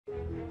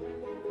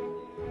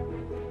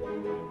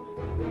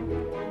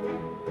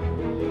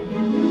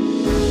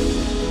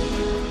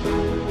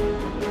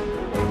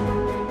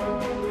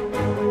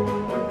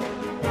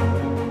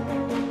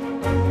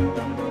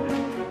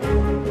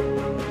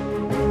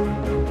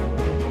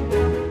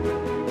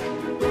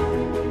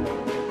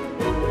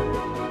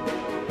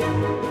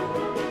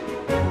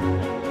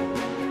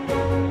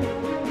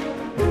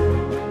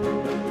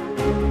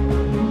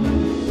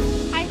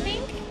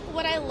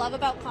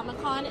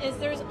is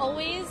there's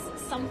always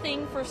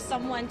something for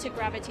someone to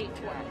gravitate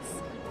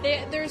towards.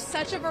 There's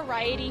such a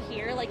variety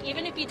here. Like,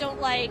 even if you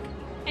don't like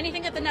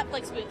anything at the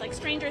Netflix booth, like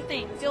Stranger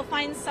Things, you'll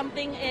find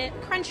something at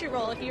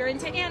Crunchyroll if you're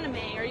into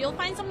anime, or you'll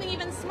find something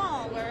even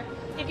small, or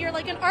if you're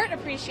like an art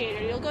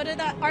appreciator, you'll go to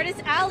the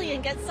Artist Alley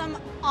and get some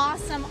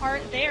awesome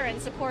art there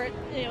and support,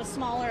 you know,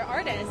 smaller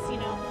artists, you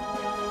know.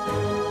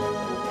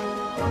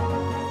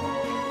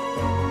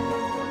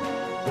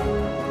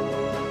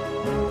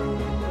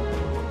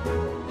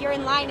 You're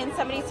in line and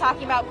somebody's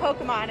talking about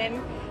Pokemon, and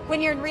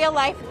when you're in real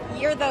life,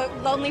 you're the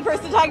lonely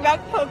person talking about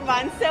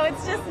Pokemon. So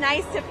it's just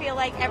nice to feel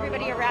like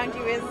everybody around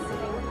you is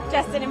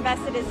just as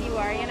invested as you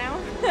are, you know?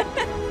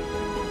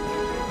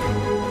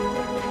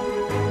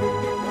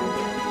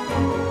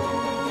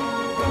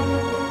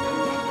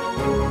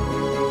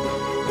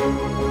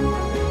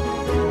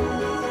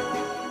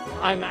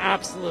 I'm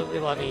absolutely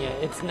loving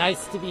it. It's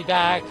nice to be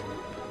back.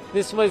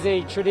 This was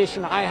a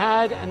tradition I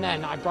had, and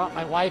then I brought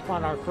my wife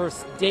on our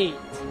first date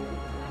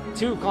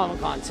to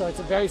Comic-Con. So it's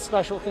a very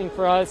special thing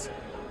for us.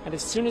 And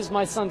as soon as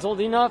my son's old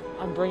enough,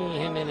 I'm bringing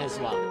him in as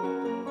well.